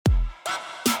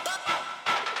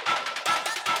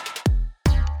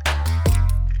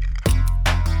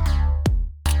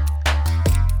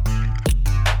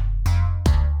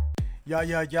Yo,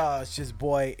 it's just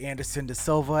boy Anderson De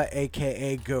Silva,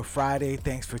 aka Good Friday.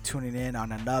 Thanks for tuning in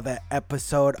on another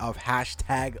episode of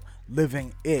Hashtag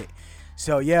Living It.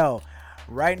 So,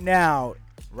 right now,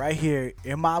 right here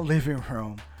in my living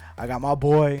room, I got my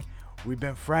boy. We've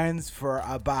been friends for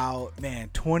about,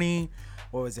 20,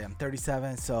 what was it? I'm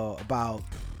 37, so about,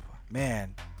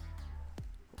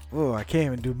 I can't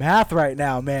even do math right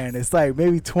now, man. It's like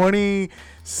maybe 20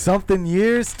 something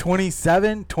years,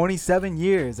 27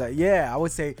 years. I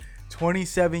would say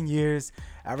 27 years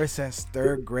ever since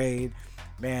third grade.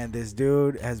 Man, this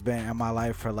dude has been in my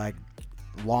life for like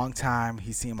a long time.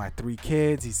 He's seen my 3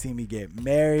 kids. He's seen me get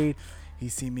married.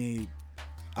 He's seen me,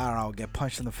 get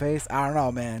punched in the face. I don't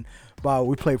know, man. But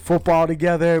we played football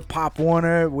together, Pop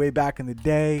Warner, way back in the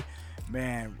day.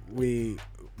 We've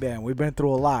been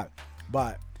through a lot.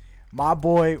 But my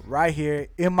boy right here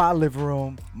in my living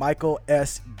room, Michael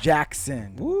S.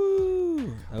 Jackson.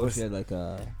 Woo! I wish we had like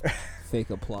a fake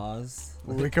applause.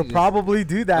 We could probably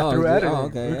do that through editing.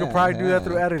 Okay, we could probably do that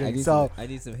through editing. I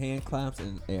need some hand claps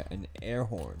and an air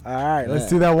horn. All right, let's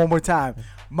do that one more time.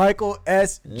 Michael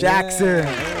S. Jackson.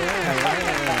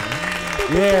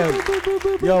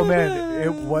 Yo,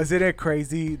 man, wasn't it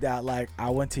crazy that like I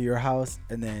went to your house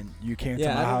and then you came to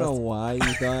my house? I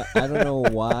don't know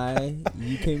why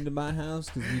you came to my house,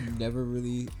 because you never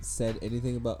really said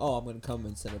anything about, I'm going to come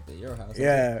and set up at your house.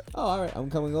 Yeah. All right, I'm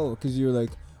coming over, because you were like,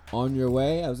 on your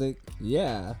way? I was like,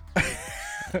 yeah.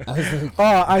 I was like,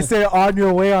 I say on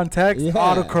your way on text? Yeah.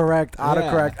 Autocorrect.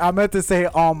 Yeah. I meant to say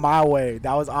on my way.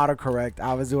 That was autocorrect.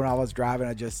 I was driving.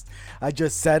 I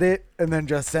just said it and then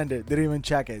just send it. Didn't even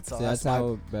check it. So that's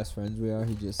how best friends we are.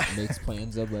 He just makes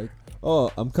plans up like,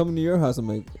 I'm coming to your house. I'm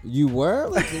like, you were?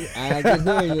 Like, I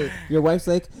get here. Your wife's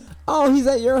like, he's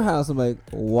at your house. I'm like,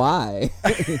 why?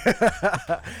 Did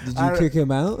you kick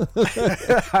him out?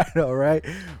 I know, right?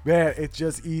 Man, it's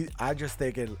just I just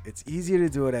think it's easier to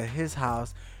do it at his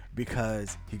house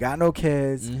because he got no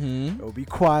kids. Mm-hmm. It'll be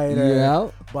quieter. Yeah.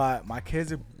 But my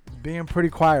kids are being pretty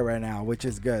quiet right now, which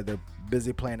is good. They're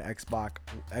busy playing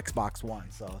Xbox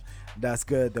One, so that's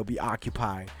good. They'll be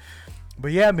occupied.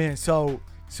 But yeah, man, so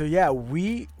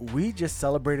we just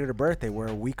celebrated a birthday. We're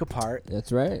a week apart.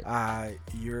 That's right.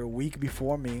 You're a week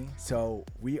before me, so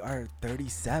we are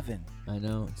 37. I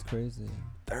know, it's crazy.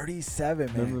 37,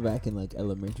 man. Remember back in like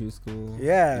elementary school?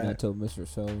 Yeah. And I told Mr.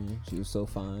 Sonia she was so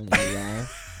fine. And we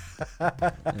laughed.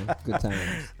 Good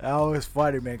times. That was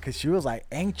funny, man, because she was like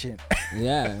ancient.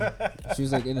 Yeah. She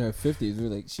was like in her 50s. We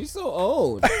were like, she's so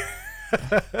old.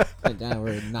 And now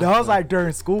that was like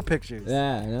during school pictures.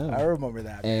 Yeah, I know. I remember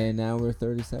that. And now we're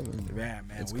 37.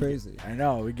 Man, it's crazy. I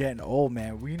know, we're getting old,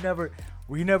 man. We never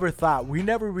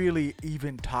really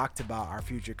even talked about our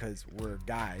future because we're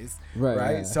guys,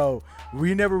 right? Yeah. So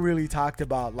we never really talked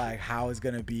about like how it's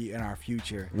gonna be in our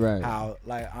future, right? How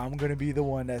like I'm gonna be the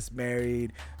one that's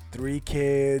married, 3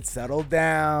 kids, settled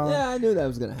down. Yeah, I knew that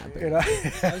was gonna happen. You know?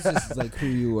 That's just like who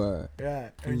you were. Yeah,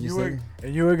 and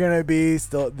you were gonna be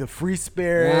still the free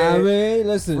spirit. I mean,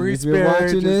 listen, if you're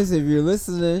watching this, if you're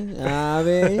listening, I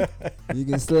mean, you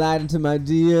can slide into my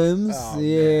DMs.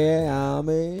 I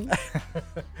mean,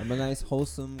 I'm a nice,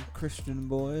 wholesome Christian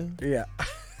boy. Yeah,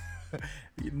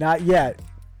 not yet.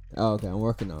 Oh, okay, I'm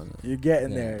working on it. You're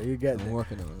getting there. I'm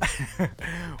working on it.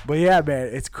 But yeah, man,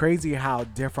 it's crazy how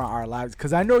different our lives.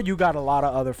 Because I know you got a lot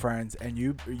of other friends, and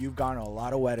you've gone to a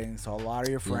lot of weddings, so a lot of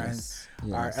your friends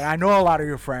yes. and I know a lot of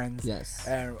your friends. Yes.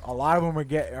 And a lot of them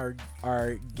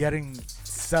are getting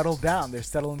settled down. They're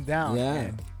settling down. Yeah.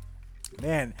 And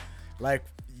man, like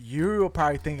you're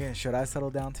probably thinking, should I settle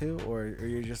down too, or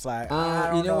you're just like,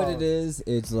 I don't know what it is?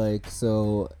 It's like,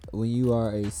 so when you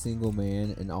are a single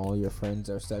man and all your friends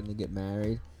are starting to get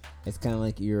married, it's kind of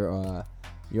like you're on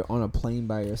a plane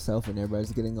by yourself and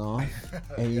everybody's getting off,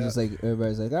 and you're just like,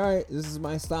 everybody's like, all right, this is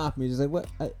my stop. And you're just like, what?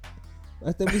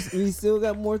 I think we still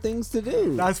got more things to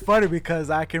do. That's funny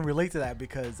because I can relate to that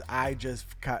because I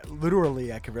can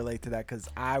relate to that because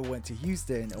I went to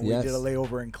Houston and we did a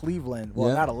layover in Cleveland.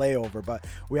 Well, not a layover, but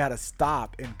we had a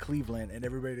stop in Cleveland and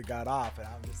everybody got off and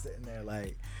I'm just sitting there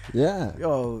like,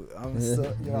 yo, I'm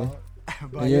so, you know.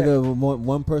 But and you're the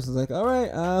one person's like, all right,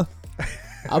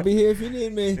 I'll be here if you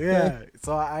need me. Yeah.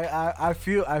 So I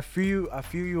feel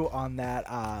you on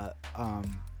that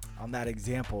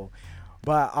example.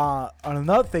 But on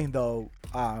another thing though,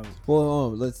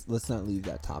 let's not leave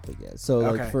that topic yet. So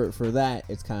like for that,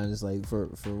 it's kind of just like for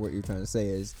what you're trying to say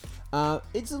is,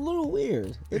 it's a little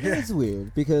weird. It is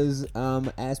weird because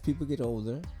as people get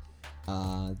older,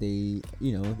 they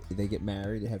get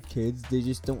married, they have kids, they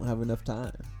just don't have enough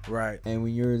time. Right. And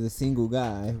when you're the single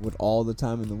guy with all the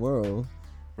time in the world,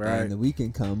 Right. And the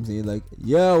weekend comes and you're like,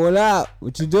 yo, what up?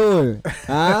 What you doing?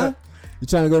 Huh? You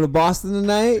trying to go to Boston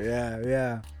tonight?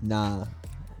 Yeah. Nah,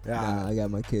 Yeah. I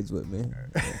got my kids with me.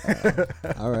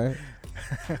 All right.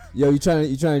 Yo, you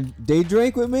trying to day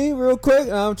drink with me real quick?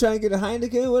 I'm trying to get a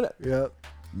Heineken. What? Yep.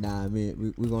 Nah, I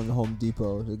mean we're going to Home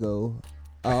Depot to go.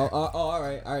 Oh, all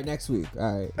right, next week.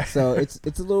 All right. So it's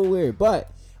a little weird,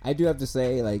 but I do have to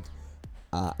say, like,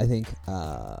 I think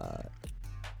I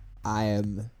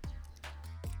am.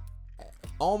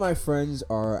 All my friends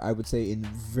are, I would say, in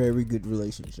very good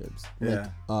relationships. Yeah.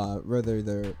 Like, whether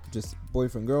they're just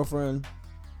boyfriend girlfriend,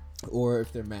 or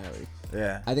if they're married.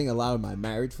 Yeah. I think a lot of my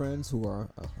married friends, who are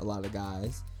a lot of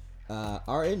guys,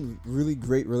 are in really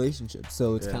great relationships.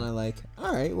 So it's kind of like,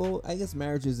 all right, well, I guess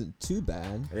marriage isn't too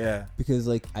bad. Yeah. Because,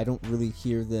 like, I don't really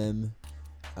hear them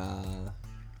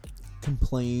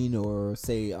complain or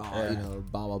say, oh,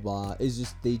 blah, blah, blah. It's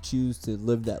just they choose to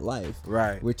live that life.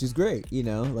 Right. Which is great,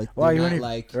 Like, Well, they're you not, only-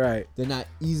 like, right. they're not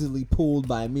easily pulled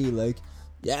by me, like,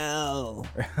 yo,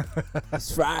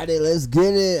 it's Friday, let's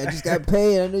get it. I just got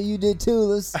paid. I know you did too.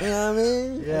 Let's, you know what I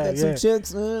mean? Yeah, I got some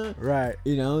chicks, man. Right.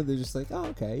 They're just like, oh,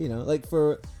 okay, like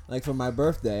for my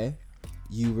birthday,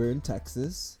 you were in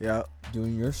Texas Yep.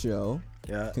 doing your show.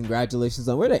 Yeah. Congratulations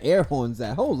on where the air horns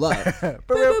at. Hold up.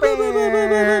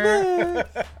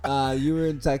 You were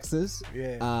in Texas.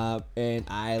 Yeah. And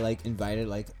I like invited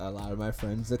like a lot of my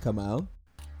friends to come out.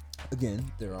 Again,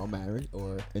 they're all married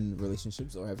or in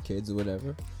relationships or have kids or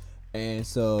whatever. And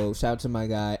so shout out to my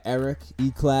guy Eric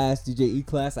E-Class, DJ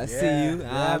E-Class. I see you.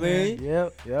 I mean,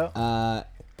 Yep.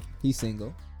 he's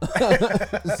single.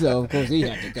 So of course he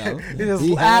had to go.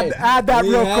 Just add that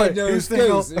real quick. No He's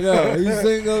single. excuse. He's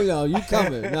single. No, you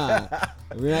coming? Nah,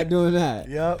 we're not doing that.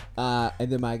 Yep.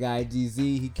 And then my guy DZ,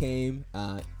 he came.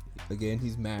 Again,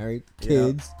 he's married,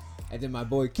 kids. And then my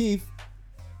boy Keith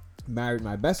married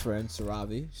my best friend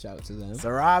Saravi. Shout out to them.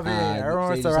 Saravi.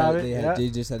 Everyone Saravi. They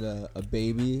just had a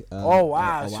baby. Oh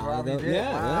wow, a while Saravi ago. did.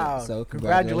 Yeah. Wow. So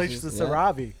congratulations to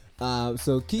Saravi.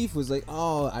 So Keith was like,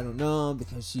 oh, I don't know,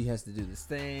 because she has to do this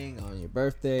thing on your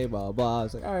birthday, blah, blah, blah. I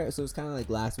was like, all right. So it's kind of like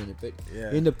last minute, but we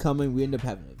end up coming. We end up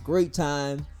having a great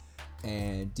time.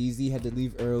 And DZ had to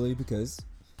leave early because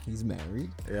he's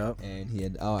married. Yep. And he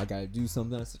had, I got to do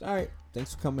something. I said, all right,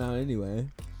 thanks for coming out anyway.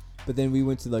 But then we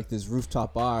went to like this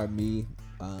rooftop bar, me,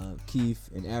 Keith,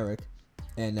 and Eric.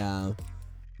 And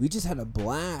we just had a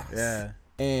blast. Yeah.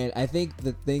 And I think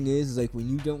the thing is like when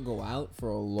you don't go out for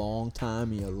a long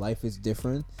time and your life is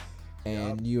different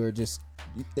and you're just,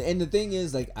 and the thing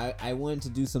is like I wanted to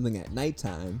do something at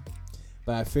nighttime,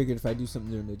 but I figured if I do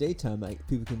something during the daytime, like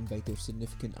people can invite their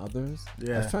significant others.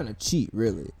 Yeah. I was trying to cheat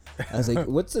really. I was like,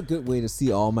 what's a good way to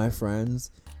see all my friends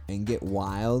and get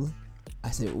wild? I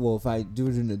said, well, if I do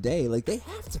it in the day, like they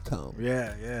have to come.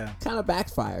 Yeah. Kind of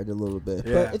backfired a little bit,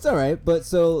 Yeah. but it's all right. But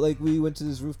so like we went to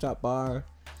this rooftop bar.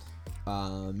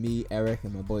 Me, Eric,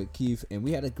 and my boy Keith, and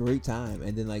we had a great time.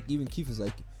 And then like even Keith was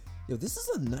like, yo, this is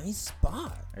a nice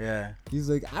spot. Yeah. He's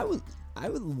like, I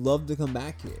would love to come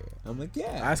back here. I'm like,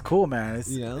 yeah, That's cool, man.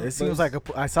 it seems like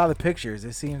I saw the pictures.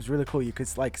 It seems really cool. You could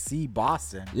like see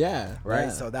Boston. yeah, Right. yeah.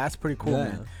 So that's pretty cool, Yeah.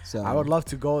 man. So I would love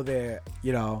to go there.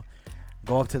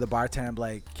 Go up to the bartender and be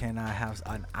like, "Can I have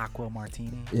an aqua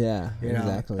martini?" yeah, You know?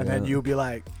 exactly. And then you'll be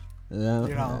like,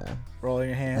 yeah. rolling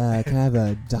your hand. Can I have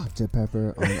a Dr.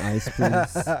 Pepper on ice,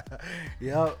 please?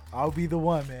 Yep, I'll be the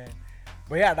one, man.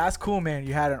 But yeah, that's cool, man.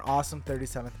 You had an awesome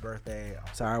 37th birthday.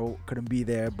 I'm sorry I couldn't be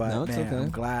there, but No, it's man, okay. I'm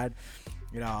glad.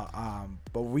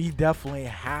 But we definitely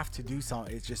have to do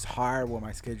something. It's just hard with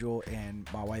my schedule and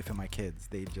my wife and my kids.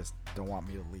 They just don't want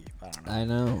me to leave. I don't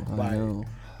know. I know.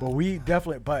 But, but we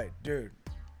definitely. But dude,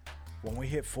 when we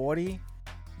hit 40,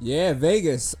 Yeah,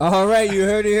 Vegas. All right, you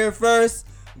heard it here first.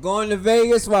 Going to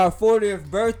Vegas for our 40th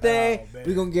birthday. Oh, man.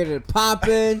 We're gonna get it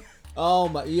popping. Oh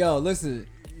my, yo, listen.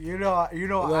 you know,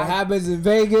 What happens in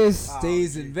Vegas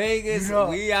stays in Vegas.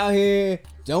 We out here.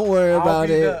 Don't worry about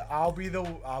it. I'll be the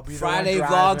Friday one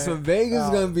vlogs driving. from Vegas is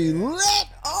Oh, gonna be man. lit.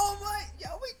 Oh my, yo,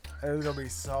 There's gonna be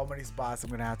so many spots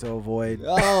I'm gonna have to avoid.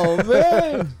 oh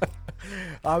man.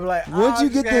 I'll be like, Once you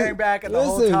get hang back at the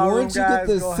listen, hotel room, once you guys,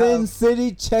 get the go Sin have-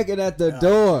 City, check it at the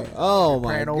door. Oh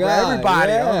my praying god, over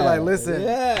everybody. Yeah. I'll be like, listen.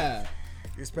 Yeah.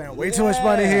 You're spending way too much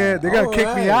money here. They're gonna kick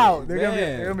me Alright, out. They're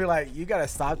man. gonna be like, you gotta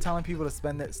stop telling people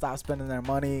to stop spending their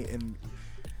money, and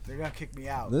they're gonna kick me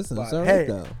out. Listen, but it's alright, hey,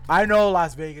 though. I know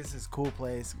Las Vegas is a cool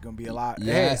place. It's gonna be a lot.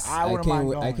 Yes, hey, I wouldn't mind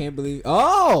going. I can't believe.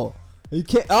 Oh, you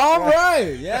can't. All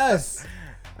right, yes.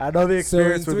 I know the So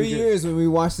in experience. 3 years when we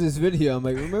watch this video, I'm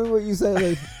like, remember what you said?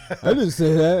 Like, I didn't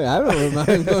say that. I don't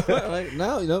remember. Like,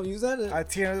 no, you said it. Our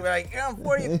team was like, I'm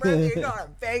 40th birthday. You're going to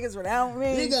Vegas without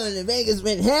me. You're going to Vegas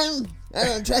with him. I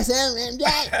don't trust him and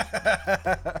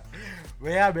Jack. But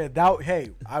yeah,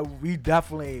 man, we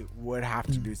definitely would have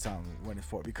to do something when it's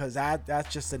 40 because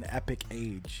that's just an epic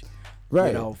age.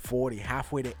 Right. 40,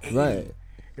 halfway to 80. Right.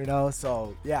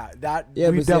 So yeah, that. Yeah,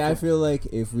 but see, I feel like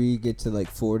if we get to like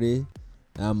 40,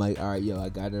 I'm like, all right, I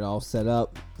got it all set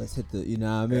up. Let's hit the, you know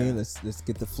what I mean? Yeah. Let's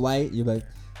get the flight. You're like,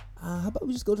 how about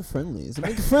we just go to Friendlies? I'm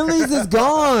like, the Friendlies is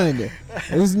gone.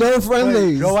 There's no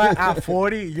Friendlies. Go at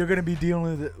 40, you're gonna be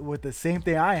dealing with the same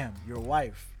thing I am. Your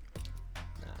wife.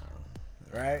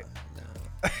 No. Right.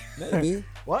 No. Maybe.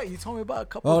 What? You told me about a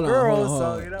couple of girls,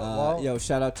 so you know. Yo,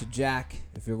 shout out to Jack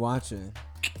if you're watching.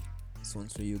 This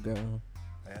one's for you, girl.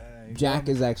 You Jack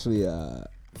is actually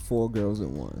 4 girls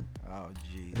in 1. Oh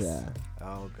jeez. Yeah.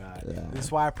 Oh god. Yeah. This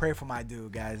is why I pray for my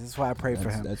dude, guys. This is why I pray for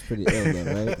him. That's pretty ill,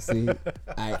 though, right? See,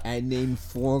 I named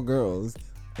 4 girls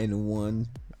in 1.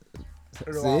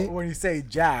 See? When you say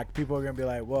Jack, people are gonna be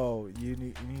like, "Whoa, you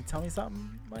need to tell me something?"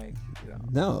 Like,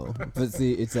 No, but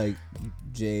see, it's like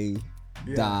J.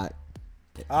 Dot.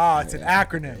 Oh, it's an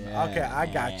acronym. Yeah. Okay, I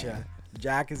gotcha.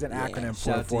 Jack is an acronym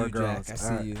for 4 girls. Jack.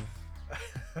 I see you.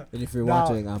 And if you're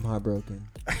watching, I'm heartbroken.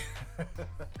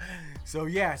 So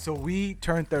we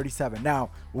turned 37.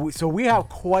 Now, we have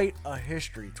quite a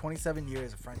history. 27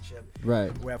 years of friendship.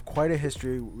 Right. We have quite a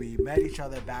history. We met each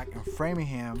other back in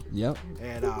Framingham. Yep.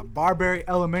 At Barberry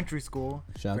Elementary School.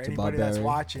 Shout out to anybody Barberry. that's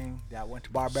watching that went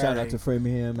to Barberry. Shout out to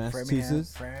Framingham,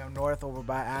 Massachusetts. Framingham North over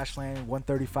by Ashland,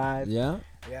 135. Yeah.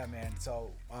 Yeah, man.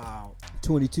 So,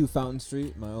 22 Fountain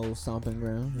Street, my old stomping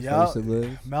ground. That's where I Yep. used to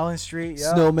live. Mellon Street.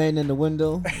 Yep. Snowman in the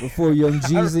window before Young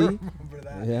Jeezy. I remember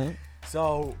that. Yeah.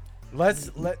 So let's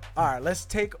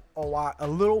take a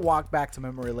little walk back to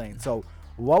memory lane. So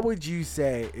what would you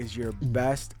say is your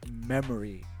best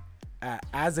memory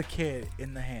as a kid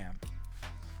in the Ham?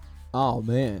 Oh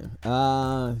man.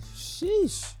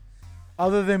 Sheesh.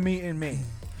 Other than meeting me.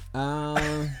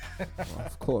 Well,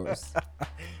 of course.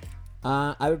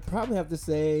 I would probably have to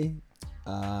say,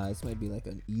 this might be like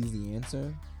an easy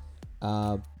answer.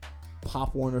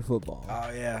 Pop Warner football. Oh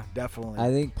yeah, definitely.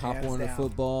 I think Pop Hands Warner down.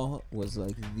 football was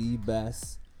like the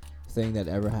best thing that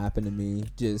ever happened to me.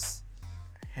 Just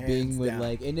being Hands with down.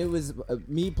 and it was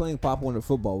me playing Pop Warner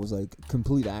football was like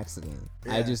complete accident.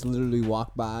 I Yeah. just literally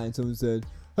walked by and someone said,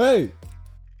 "Hey, you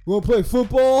want to play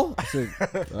football?" I said,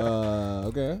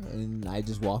 "Okay," and I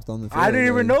just walked on the field. I didn't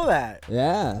even and- know that.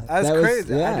 Yeah, That's that was-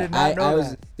 crazy. I did not know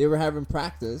that. They were having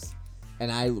practice,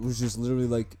 and I was just literally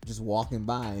like just walking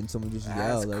by, and someone just That's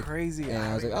yelled like, crazy. and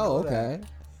I was like, didn't "Oh, know that. okay."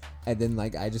 And then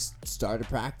like I just started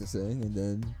practicing, and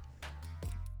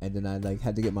then I like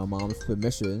had to get my mom's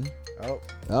permission.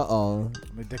 Oh,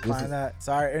 Let me decline that.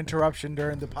 Sorry, interruption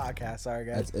during the podcast. Sorry,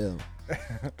 guys. That's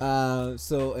ill.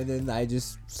 So and then I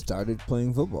just started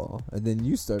playing football, and then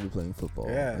you started playing football,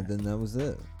 Yeah. and then that was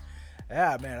it.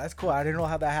 Yeah, man, that's cool. I didn't know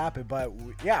how that happened, but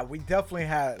we definitely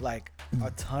had like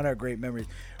a ton of great memories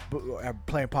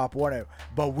playing Pop Warner.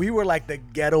 But we were like the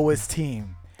ghettoest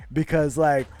team because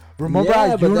like remember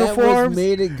our but uniforms? that was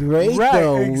made it great Right,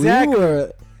 though. exactly. We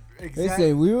were. Exactly.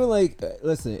 Listen, we were like,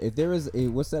 listen, if there was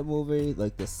what's that movie?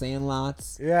 Like the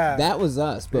Sandlots? Yeah. That was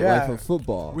us, but Yeah. like for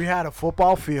football. We had a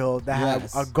football field that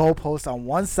Yes. had a goalpost on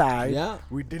one side. Yeah.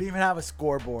 We didn't even have a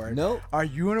scoreboard. Nope. Our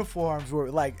uniforms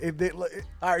were like,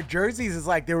 our jerseys is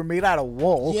like they were made out of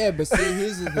wool. Yeah, but see,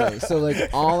 here's the thing. So like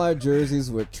all our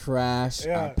jerseys were trash.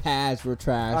 Yeah. Our pads were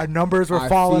trash. Our numbers were Our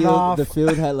falling field, off. The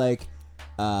field had like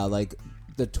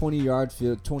the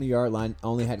 20-yard line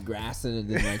only had grass in it, and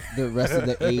then like the rest of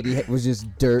the 80 was just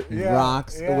dirt and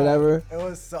rocks or whatever. It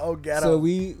was so ghetto. So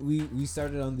we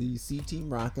started on the C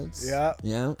Team Rockets. Yeah.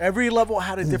 Yeah. Every level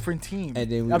had a different team.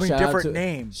 And then we different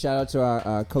names. Shout out to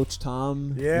our coach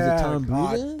Tom. Yeah, Was it Tom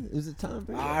God. Breeden? Is it Tom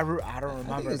Breeden? I don't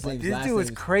remember. his But name's this last dude was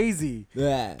name is- crazy.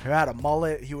 Yeah. He had a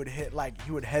mullet. He would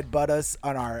headbutt us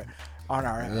on our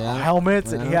Yeah.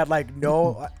 helmets, and he Yeah. had like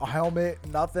no helmet,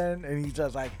 nothing, and he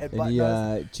just like And headbutted he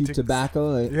us. chewed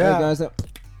tobacco. Like, Yeah. Hey guys,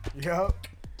 Yep.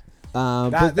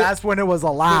 but That's when it was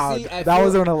allowed. see, I that feel-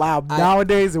 wasn't allowed.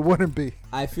 Nowadays, it wouldn't be.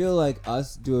 I feel like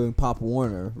us doing Pop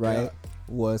Warner, right, Yeah.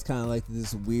 was kind of like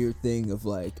this weird thing of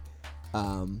like,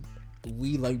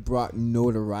 we like brought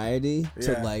notoriety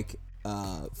to Yeah. like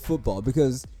football,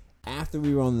 because after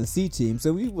we were on the C Team,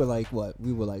 so we were like what?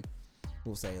 We were like,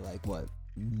 we'll say like what?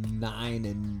 9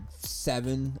 and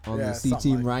 7 on Yeah, the C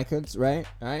something Team like Records, right?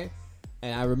 And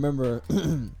I remember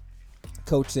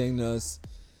coach saying to us,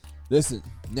 "Listen,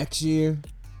 next year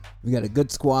We got a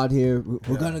good squad here. We're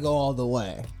Yeah. gonna go all the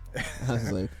way. I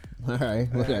was like, all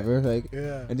right, whatever. Like,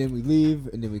 Yeah. and then we leave,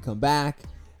 and then we come back,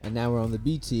 and now we're on the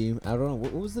B team. I don't know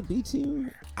what was the B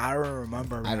team. I don't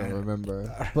remember. I don't man.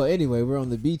 remember. But anyway, we're on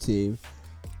the B team,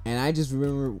 and I just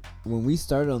remember when we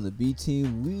started on the B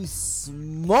team, we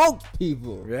smoked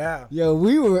people. Yeah. Yo,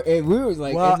 we were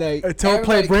like, Well, and like, until we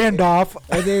played everybody- Randolph.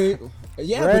 and then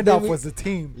yeah, Randolph but then was the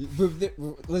team.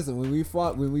 listen,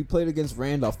 when we played against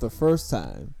Randolph the first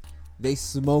time, they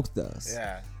smoked us.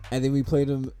 Yeah. And then we played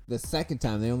them the second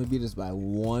time. They only beat us by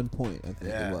 1 point, I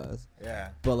think Yeah. it was. Yeah.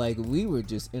 But like we were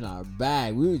just in our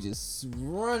bag. We were just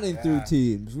running Yeah. through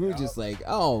teams. We were Yup. just like,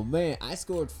 oh man, I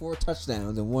scored 4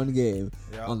 touchdowns in one game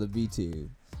Yup. on the B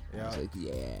team. I Yup. was like,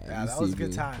 yeah, Yeah, you that was see good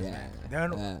me. times, Yeah, man.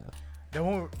 yeah.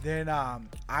 Then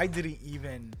I didn't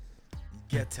even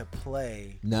get to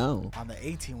play No. on the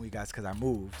 18 we got because I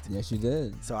moved. Yes, you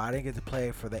did. So I didn't get to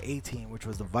play for the 18, which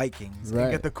was the Vikings. I Right.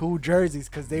 didn't get the cool jerseys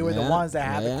because they were the Yeah, ones that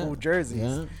had yeah, the cool jerseys.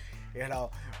 Yeah. You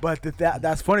know, but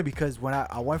that's funny because when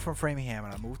I went from Framingham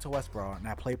and I moved to Westboro and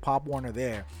I played Pop Warner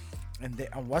there, and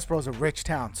Westboro's a rich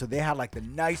town, so they had like the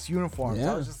nice uniforms.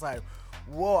 Yeah. I was just like,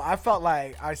 whoa! I felt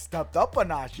like I stepped up a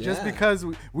notch just Yeah. because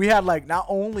we had like not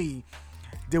only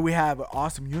did we have an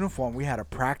awesome uniform, we had a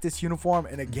practice uniform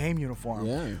and a game uniform.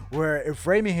 Yeah. Where in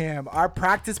Framingham, our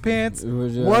practice pants It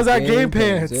was was your our game game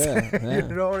pants. pants, yeah, yeah.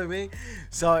 You know what I mean?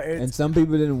 So it's And some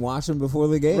people didn't wash them before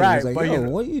the game. Right, It's like, but yo, you know-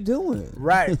 what are you doing?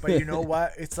 right, but you know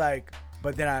what? It's like,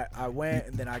 but then I went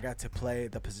and then I got to play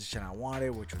the position I wanted,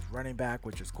 which was running back,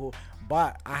 which was cool.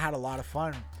 But I had a lot of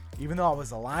fun. Even though I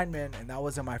was a lineman and that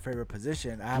wasn't my favorite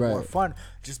position, I had more Right. fun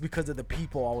just because of the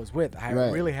people I was with. I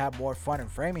Right. really had more fun in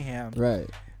Framingham Right.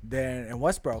 than in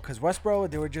Westboro, because Westboro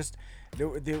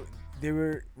they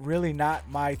were really not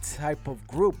my type of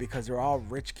group because they're all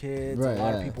rich kids, Right, a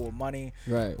lot of yeah. people with money.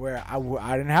 Right. Where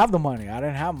I didn't have the money. I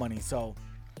didn't have money, so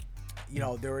you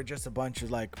know there were just a bunch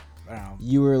of like I don't know,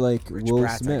 You were like rich Will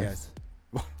brats, I Smith. guess.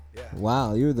 Yeah.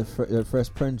 Wow, you were the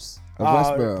first prince of Oh,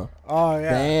 Westboro. Oh yeah.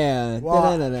 Damn. Well,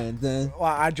 Dun-dun-dun-dun-dun. Well,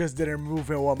 I just didn't move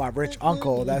in with my rich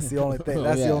uncle. That's the only thing.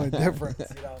 That's Yeah. the only difference,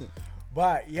 you know.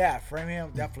 But yeah,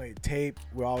 Framingham definitely Tape.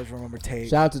 We always remember Tape.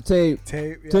 Shout out to Tape.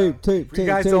 Tape. Yeah. Tape, If Tape, you Tape,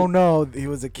 guys Tape. don't know, he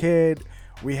was a kid.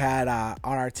 We had on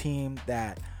our team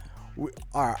that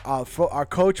our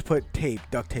coach put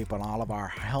duct tape on all of our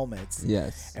helmets,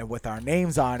 Yes. and with our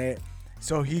names on it,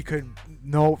 so he could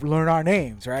learn our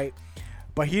names, right?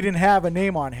 But he didn't have a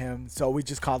name on him, so we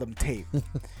just called him Tape.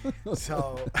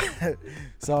 so,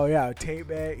 so yeah,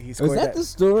 Tape. He Was scored that the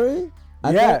story?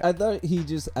 Yeah. I thought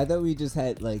we just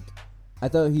had like, I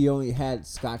thought he only had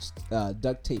Scotch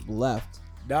duct tape left.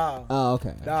 No. Oh,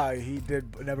 okay. No, he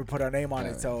never put our name on it.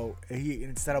 Alright. So he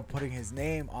instead of putting his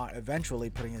name on, eventually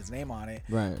putting his name on it,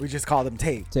 Right. we just called him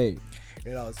Tape. Tape.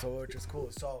 You know, so which is cool.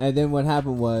 So And then what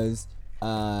happened was,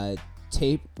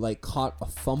 Tape like caught a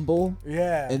fumble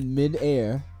yeah, in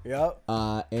midair, yep.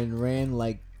 and ran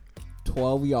like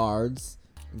 12 yards,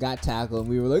 got tackled, and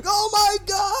we were like, "Oh my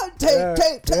God, Tape, Yeah,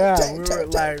 Tape, Tape, yeah, Tape, we Tape, were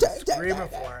Tape, like Tape, Tape, screaming Tape,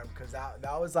 for him because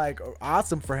that was like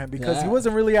awesome for him because he Yeah.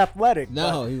 wasn't really athletic.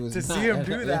 No, but he was to not. see him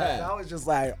do that, Yeah. that was just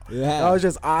like Yeah. that was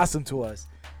just awesome to us.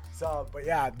 So, but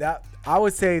yeah, that I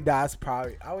would say same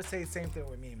thing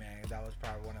with me, man. That was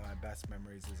probably one of my best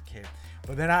memories as a kid.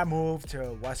 But then I moved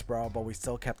to Westboro, but we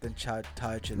still kept in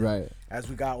touch. And then Right. as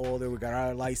we got older, we got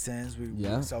our license.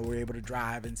 Yeah. So we were able to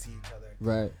drive and see each other.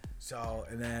 Right. So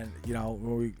and then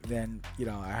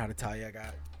I had to tell you I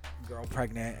got a girl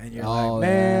pregnant, and you're Oh like,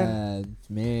 man,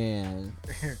 man.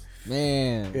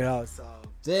 you know. So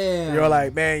Damn. you're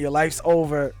like, man, your life's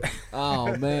over.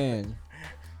 Oh man.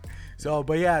 So,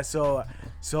 but yeah, so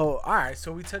all right,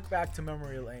 so we took back to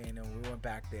memory lane and we went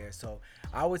back there. So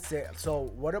I would say,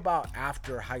 so what about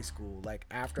after high school? Like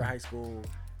after high school,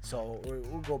 so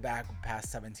we'll go back past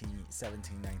 17,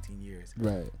 19 years.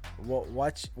 Right.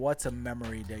 What's a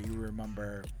memory that you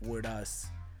remember with us?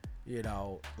 You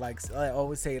know, like I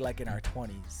always say, like in our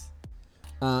 20s.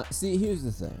 See, here's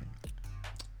the thing.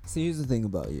 Here's the thing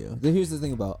about you. Here's the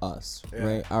thing about us, Yeah,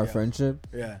 right? Our yeah. friendship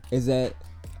Yeah. is that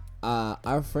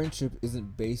our friendship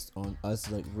isn't based on us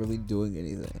like really doing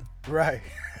anything. Right.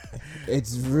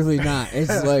 It's really not.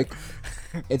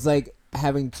 It's like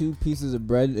having 2 pieces of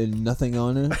bread and nothing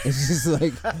on it. It's just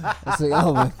like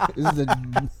oh my, this is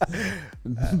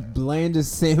the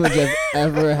blandest sandwich I've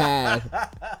ever had.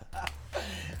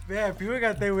 Man, people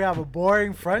gotta think we have a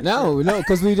boring friendship. No,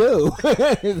 because we do.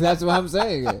 That's why I'm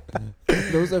saying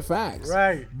it. Those are facts.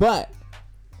 Right. But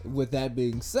with that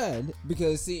being said,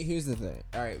 because see, here's the thing.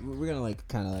 All right, we're gonna like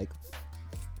kind of like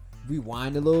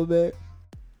rewind a little bit.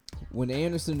 when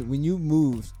you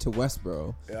moved to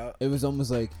Westboro, Yeah. it was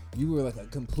almost like you were like a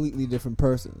completely different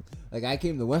person. Like I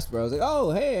came to Westboro, I was like,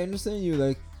 oh hey, Anderson. You were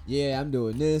like, yeah, I'm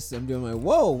doing this. I'm doing like,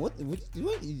 whoa,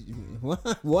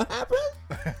 what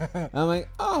happened? I'm like,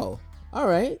 oh, all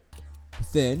right.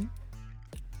 Then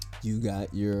you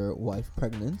got your wife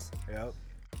pregnant. Yep.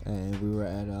 And we were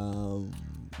at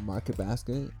Market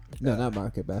Basket. No, not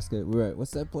Market Basket. We were at,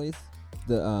 what's that place?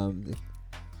 The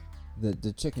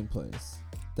chicken place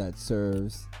that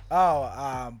serves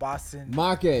Boston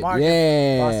Market. Market.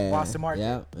 Yeah. Boston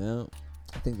Market. Yeah.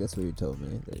 I think that's where you told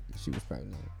me that she was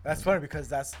pregnant. That's funny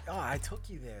because I took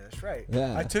you there. That's right.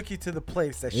 Yeah. I took you to the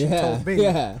place that she told me.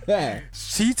 Yeah.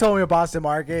 She told me about Boston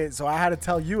Market, so I had to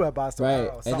tell you at Boston Right.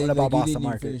 Market. And Something then about you Boston didn't even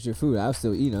Market. finish your food. I was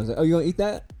still eating. I was like, oh, you gonna eat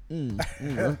that?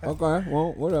 Okay.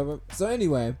 Well, whatever. So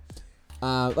anyway,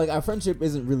 like our friendship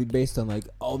isn't really based on like,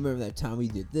 oh, remember that time we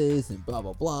did this and blah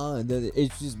blah blah, and then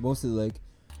it's just mostly like,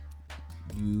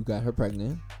 you got her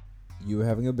pregnant, you were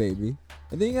having a baby,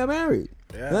 and then you got married.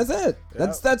 Yeah. And that's it.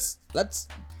 Yep. That's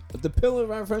the pillar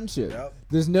of our friendship. Yep.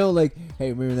 There's no like,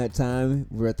 hey, remember that time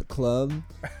we were at the club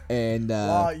and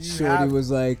Shorty was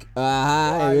like,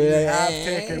 hi. You have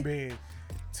taken me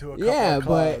to a couple of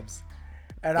clubs.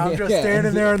 And I'm just Yeah.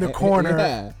 standing there in the corner,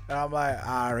 Yeah. and I'm like,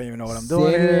 I don't even know what I'm doing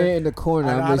Standing here. there in the corner,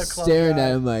 I'm I'm not just a club staring guy.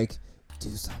 at him like, do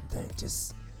something,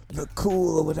 just look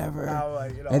cool or whatever. I'm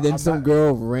like, And then I'm some not-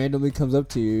 girl randomly comes up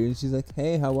to you and she's like,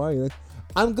 hey, how are you? Like,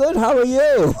 I'm good, how are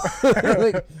you?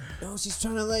 Like, no, she's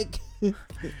trying to like,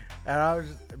 And I was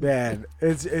just, man,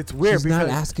 it's weird she's because not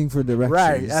asking for directions.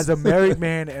 right, as a married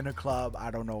man in a club,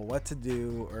 I don't know what to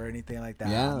do or anything like that.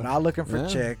 Yeah. I'm not looking for Yeah.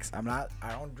 chicks. I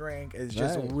don't drink. It's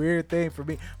just Right. a weird thing for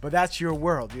me. But that's your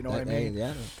world, you know what I mean?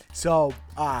 Yeah. So,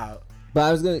 But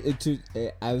I was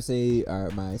I would say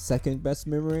my second best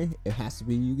memory, it has to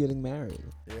be you getting married.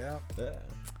 yeah,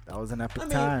 that was an epic I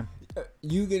mean, time.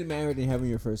 You getting married and having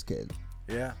your first kid.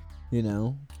 Yeah. You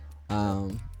know,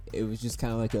 it was just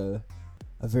kind of like a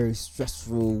very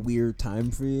stressful, weird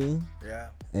time for you. Yeah.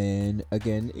 And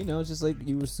again, you know, it's just like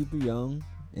you were super young,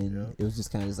 and Yeah. it was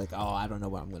just kind of just like, oh, I don't know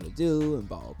what I'm gonna do, and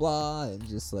blah blah blah, and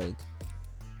just like,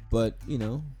 but you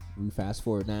know, we fast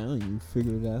forward now, and you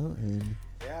figure it out, and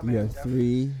Yeah, you man. have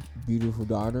 3 beautiful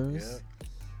daughters. Yeah.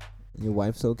 And your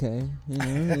wife's okay, you know.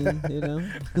 And, you know,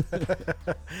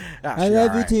 Ah, I she love you,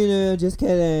 alright. Tina. Just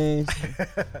kidding.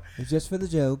 It's just for the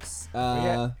jokes.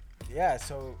 Yeah,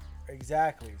 so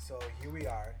exactly. So here we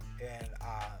are, and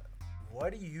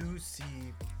what do you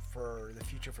see for the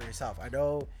future for yourself? I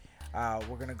know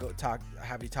we're gonna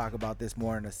have you talk about this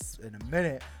more in a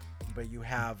minute, but you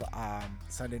have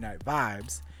Sunday Night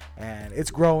Vibes, and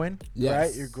it's growing,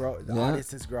 Yes. right? The Yeah.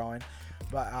 audience is growing,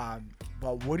 but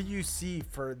what do you see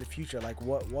for the future? Like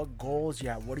what goals you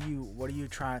have? What are you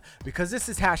trying? Because this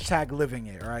is hashtag living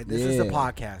it, right? This is the Yeah.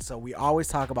 podcast, so we always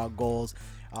talk about goals.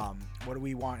 What do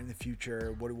we want in the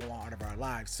future? What do we want out of our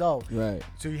lives? So, right.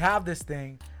 so you have this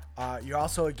thing. You're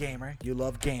also a gamer. You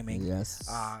love gaming. Yes.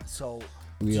 So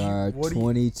We are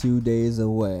 22 days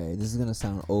away. This is gonna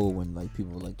sound old when like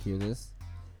people like hear this,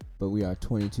 but we are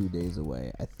 22 days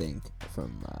away, I think,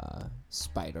 from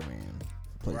Spider-Man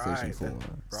for PlayStation Right.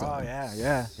 4. Oh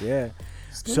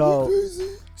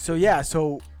yeah.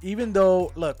 So even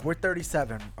though, look, we're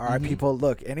 37. All right, Mhm. people,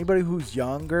 look, anybody who's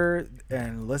younger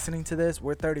and listening to this,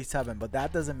 we're 37, but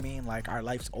that doesn't mean like our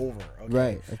life's over. Okay?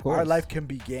 Right, of course. Our life can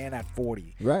begin at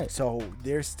 40. Right. So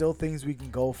there's still things we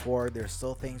can go for. There's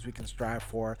still things we can strive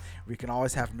for. We can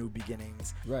always have new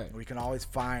beginnings. Right. We can always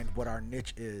find what our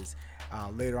niche is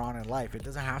later on in life. It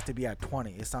doesn't have to be at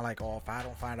 20. It's not like, oh, if I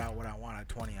don't find out what I want at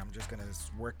 20, I'm just gonna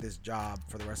work this job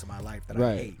for the rest of my life that I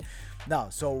Right. hate. No.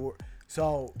 So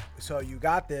you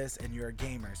got this, and you're a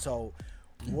gamer. So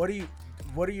what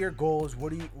are your goals?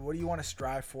 What do you want to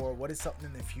strive for? What is something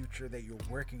in the future that you're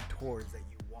working towards that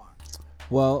you want?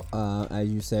 Well, as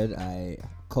you said, I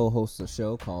co-host a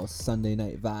show called Sunday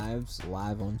Night Vibes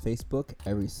live on Facebook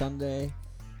every Sunday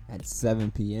at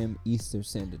 7 p.m. Eastern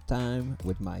Standard Time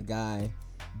with my guy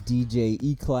DJ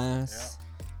E-Class.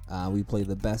 We play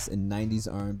the best in 90s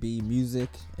R&B music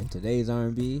and today's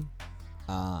R&B,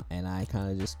 and I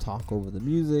kind of just talk over the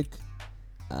music,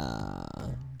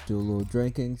 do a little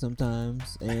drinking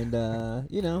sometimes, and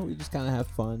you know, we just kind of have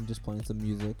fun just playing some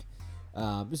music.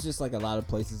 It's just like a lot of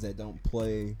places that don't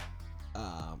play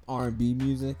R&B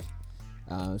music,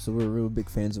 so we're real big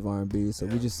fans of R&B. So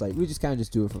we just kind of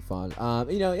just do it for fun.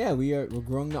 You know, yeah, we're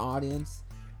growing the audience.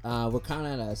 We're kind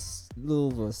of at a little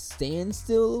of a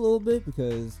standstill a little bit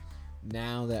because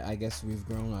now that I guess we've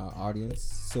grown our audience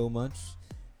so much,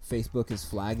 Facebook is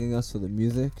flagging us for the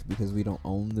music because we don't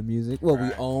own the music. Well, we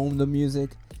Right. own the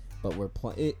music, but we're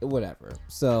playing whatever.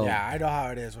 So yeah, I know how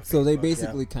it is. With so they Facebook,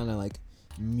 basically kind of like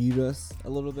mute us a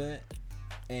little bit,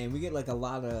 and we get like a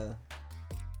lot of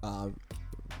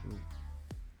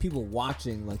people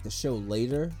watching like the show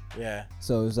later. Yeah.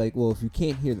 So it's like, well, if you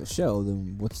can't hear the show,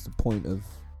 then what's the point of,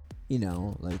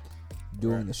 like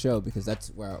doing Right. the show? Because that's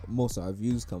where most of our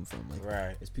views come from. Like,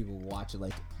 Right. is people watch it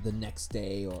like the next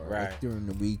day or Right. like during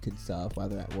the week and stuff while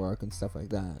they're at work and stuff like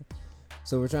that.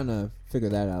 So we're trying to figure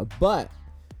that out. But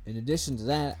in addition to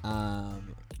that,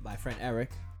 my friend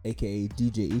Eric, aka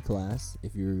DJ E-Class,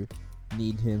 if you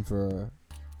need him for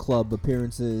club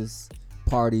appearances,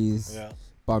 parties, Yeah.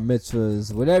 bar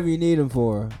mitzvahs, whatever you need him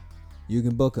for, you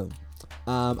can book him.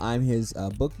 I'm his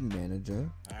booking manager,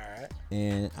 All right.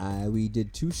 and we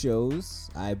did 2 shows.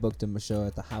 I booked him a show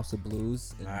at the House of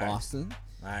Blues in Nice. Boston.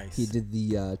 Nice. He did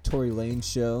the Tory Lane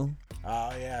show.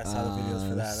 Oh yeah, I saw the videos for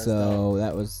that. That's So dope.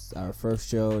 that was our first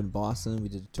show in Boston. We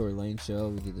did the Tory Lane show.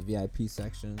 We did the VIP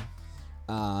section.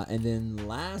 And then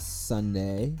last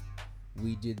Sunday,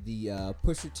 we did the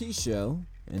Pusha T show.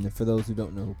 And for those who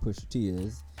don't know who Pusha T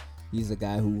is, he's the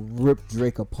guy who ripped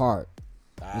Drake apart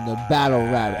in the battle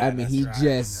rap. I mean, that's he right,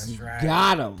 just that's right.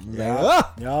 got him. Yep. Like,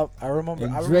 "Ah!" Yep. I remember.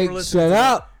 And I Drake remember listening shut to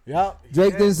that. up. Yep. he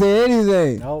Drake did. didn't say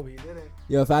anything. No, he didn't.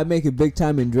 Yo, if I make it big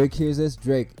time and Drake hears this,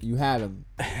 Drake, you had him.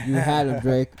 You had him,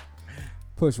 Drake.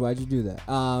 Push, why'd you do that?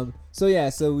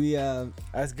 So we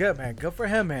That's good, man. Good for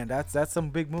him, man. That's some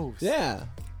big moves. yeah.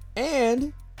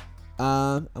 And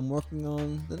I'm working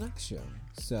on the next show.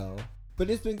 So, but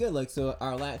it's been good. Like, so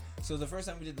the first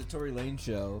time we did the Tory Lane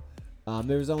show,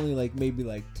 there was only like maybe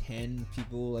like 10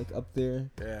 people like up there.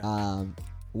 Yeah.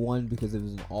 One, because it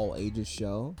was an all ages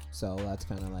show, so that's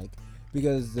kind of like,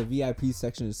 because the VIP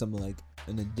section is something like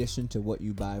an addition to what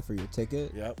you buy for your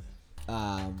ticket. Yep.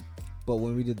 But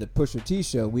when we did the Pusha T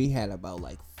show, we had about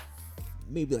like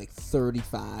maybe like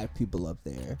 35 people up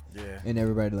there, Yeah. and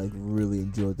everybody like really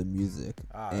enjoyed the music.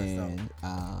 That's And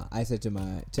I said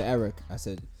to Eric, I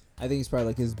said, I think it's probably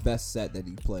like his best set that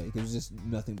he played. It was just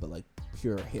nothing but like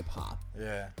pure hip hop,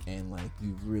 Yeah. and like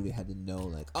you really had to know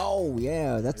like, oh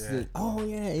yeah, that's Yeah.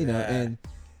 the you know, Yeah. and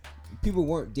people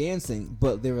weren't dancing,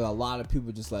 but there were a lot of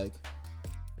people just like,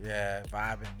 Yeah.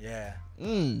 Vibing. Yeah.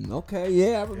 okay,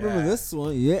 yeah, I remember Yeah. this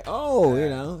one, yeah,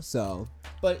 Yeah. so,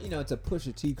 but it's a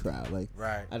Pusha T crowd, like,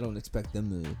 Right. I don't expect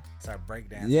them to, Start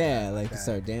breakdancing. like that.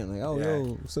 start dancing, like, oh, Yeah. yo,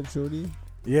 what's up, shorty?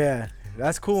 Yeah,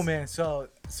 that's cool, man. So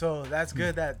that's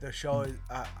good that the show is,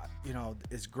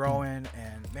 is growing.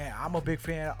 And man, I'm a big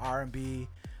fan of R&B,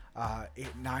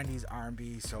 90s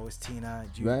R&B. So is Tina.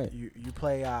 Right. You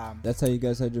play. That's how you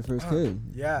guys had your first kid.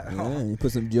 Yeah. Yeah, you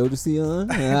put some Jodeci on.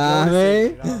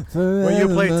 Jodeci, When you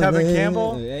play Tevin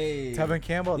Campbell, Hey. Tevin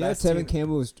Campbell. Yeah, That's Tevin Tina.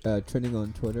 Campbell is trending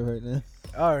on Twitter right now.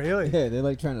 Oh really? Yeah, they're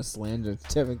like trying to slander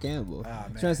Tevin Campbell. Oh,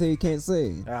 man. Trying to say he can't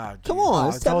sing. Oh, Come geez. on, Oh,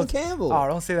 it's Tevin Campbell. Oh,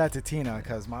 don't say that to Tina,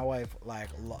 because my wife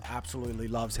absolutely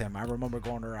loves him. I remember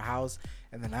going to her house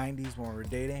in the 90s when we were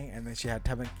dating, and then she had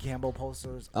Tevin Campbell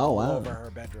posters all wow. over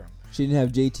her bedroom. She didn't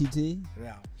have JTT?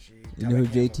 No, You know who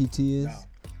Tevin Campbell- JTT is? No.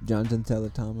 Jonathan Taylor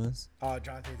Thomas. Oh,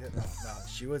 Jonathan did no.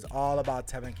 She was all about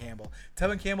Tevin Campbell.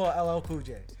 Tevin Campbell, LL Cool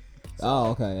J. Oh,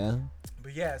 okay, yeah.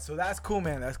 But yeah, so that's cool,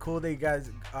 man. That's cool that you guys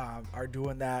are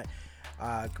doing that.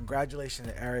 Congratulations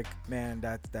to Eric, man.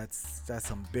 That's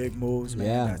some big moves, man.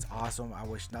 Yeah. That's awesome. I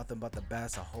wish nothing but the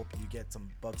best. I hope you get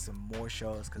some more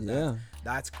shows, because Yeah.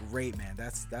 that's great, man.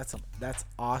 That's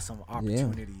awesome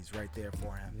opportunities right there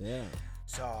for him. Yeah.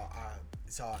 So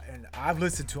and I've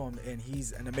listened to him, and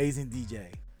he's an amazing DJ.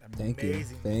 Thank you.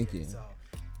 Amazing Thank DJ. you. So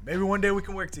maybe one day we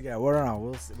can work together. We don't know.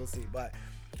 We'll see. But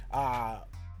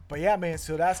yeah, man.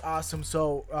 So that's awesome.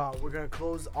 So we're gonna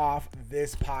close off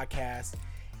this podcast,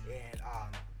 and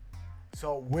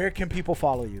so where can people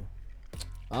follow you?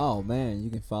 Oh, man, you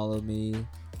can follow me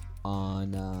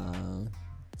on,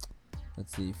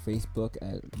 Facebook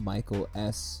at Michael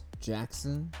S.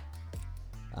 Jackson.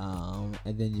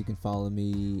 And then you can follow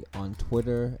me on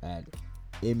Twitter at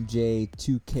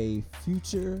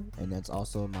MJ2KFuture, and that's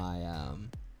also my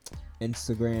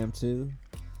Instagram too.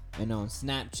 And on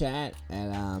Snapchat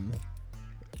at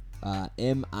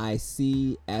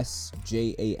MICSJAX.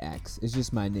 It's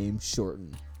just my name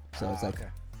shortened, so it's like okay.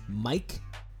 Mike,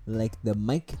 like the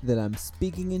mic that I'm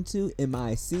speaking into.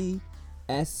 MICS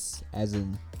as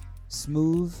in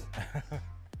smooth.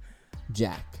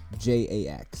 Jack,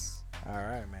 JAX. All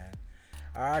right, man.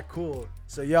 All right, cool.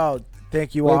 So yo,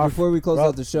 thank you Wait, all. before we close Bro.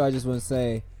 out the show, I just want to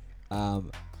say, I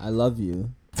love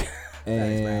you.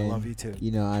 Thanks, man. I love you too.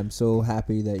 I'm so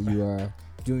happy that you are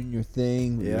doing your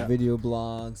thing with Yeah. your video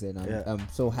blogs, and Yeah. I'm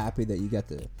so happy that you got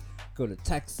the go to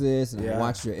Texas and I Yeah.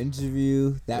 watched your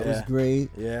interview. That was Yeah. great.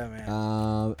 Yeah,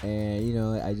 man. And you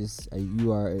know,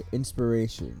 you are an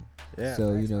inspiration. Yeah,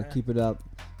 So thanks, you know, man. keep it up.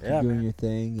 Keep Yeah, doing man. your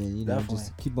thing, and you know, Definitely.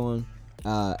 just keep on.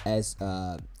 As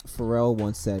Pharrell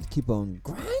once said, keep on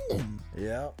grinding.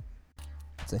 Yeah.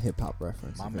 It's a hip hop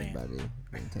reference. My if man. anybody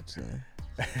didn't catch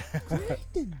that.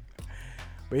 Grinding.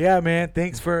 But yeah, man,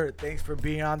 thanks for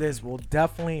being on this. We'll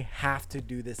definitely have to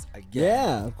do this again.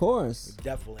 Yeah, of course.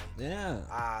 Definitely.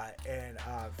 Yeah. And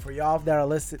for y'all that are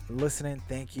listening,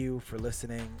 thank you for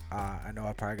listening. I know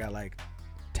I probably got like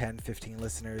 10, 15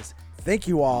 listeners. Thank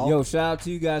you all. Yo, shout out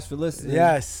to you guys for listening.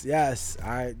 Yes.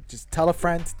 I just tell a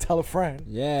friend to tell a friend.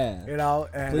 Yeah. You know,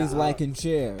 and Please like and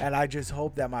share. And I just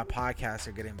hope that my podcasts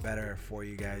are getting better for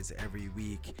you guys every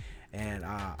week. And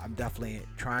I'm definitely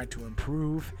trying to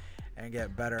improve and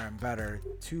get better and better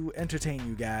to entertain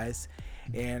you guys.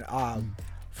 And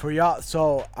for y'all,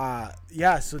 so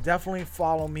so definitely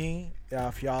follow me.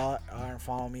 If y'all aren't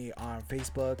following me on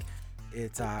Facebook,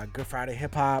 it's Good Friday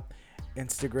Hip Hop.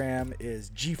 Instagram is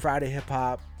G Friday Hip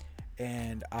Hop,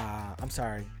 and I'm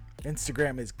sorry,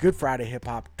 Instagram is Good Friday Hip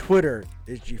Hop. Twitter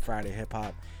is G Friday Hip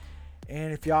Hop.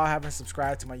 And if y'all haven't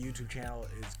subscribed to my YouTube channel,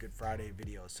 it's Good Friday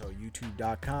Videos. So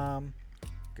youtube.com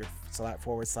 / Good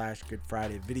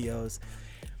Friday Videos.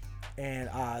 And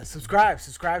subscribe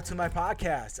to my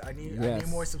podcast. I need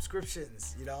more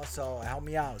subscriptions, you know, so help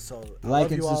me out. So I like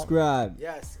love and you all. subscribe.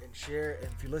 Yes, and share. And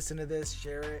if you listen to this,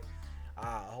 share it.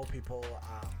 I hope people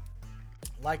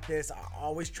like this. I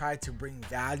always try to bring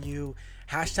value.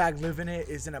 #living it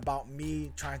isn't about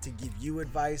me trying to give you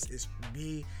advice. It's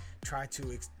me trying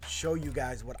to show you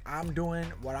guys what I'm doing,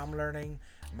 what I'm learning,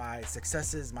 my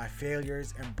successes, my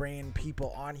failures, and bringing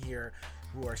people on here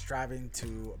who are striving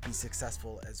to be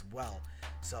successful as well.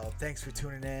 So thanks for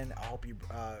tuning in. I hope you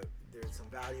there's some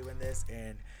value in this,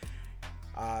 and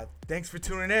thanks for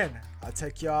tuning in. I'll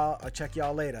check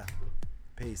y'all later.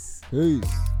 Peace.